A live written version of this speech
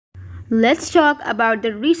Let's talk about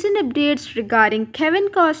the recent updates regarding Kevin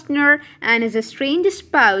Costner and his estranged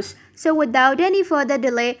spouse. So without any further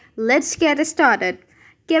delay, let's get started.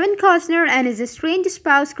 Kevin Costner and his estranged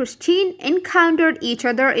spouse Christine encountered each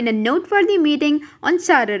other in a noteworthy meeting on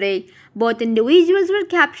Saturday. Both individuals were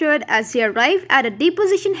captured as they arrived at a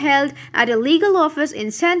deposition held at a legal office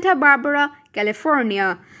in Santa Barbara,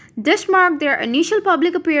 California. This marked their initial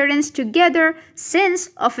public appearance together since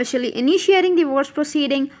officially initiating divorce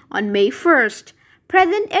proceeding on May 1st.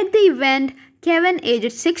 Present at the event, Kevin,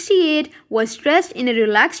 aged 68, was dressed in a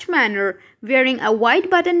relaxed manner, wearing a white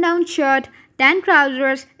button-down shirt, tan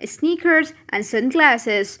trousers, sneakers, and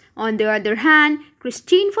sunglasses. On the other hand,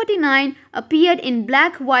 Christine, 49, appeared in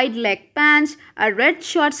black wide leg pants, a red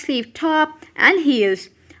short-sleeved top, and heels.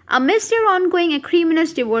 Amidst their ongoing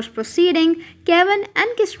acrimonious divorce proceeding, Kevin and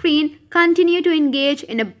Christine continue to engage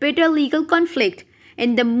in a bitter legal conflict.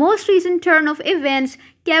 In the most recent turn of events,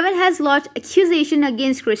 Kevin has lodged accusation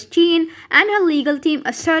against Christine and her legal team,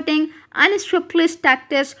 asserting unscrupulous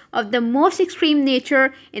tactics of the most extreme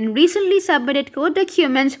nature in recently submitted court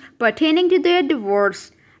documents pertaining to their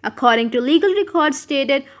divorce. According to legal records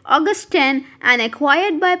dated August 10 and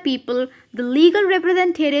acquired by People, the legal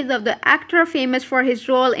representatives of the actor famous for his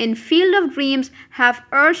role in Field of Dreams have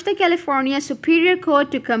urged the California Superior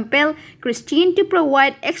Court to compel Christine to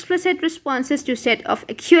provide explicit responses to set of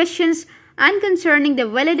questions and concerning the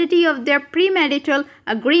validity of their premarital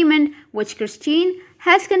agreement, which Christine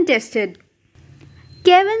has contested.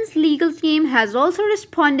 Kevin's legal team has also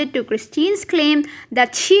responded to Christine's claim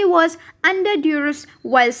that she was under duress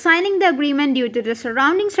while signing the agreement due to the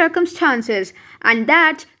surrounding circumstances and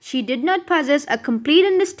that she did not possess a complete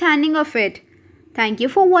understanding of it. Thank you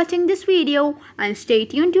for watching this video and stay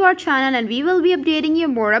tuned to our channel and we will be updating you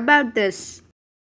more about this.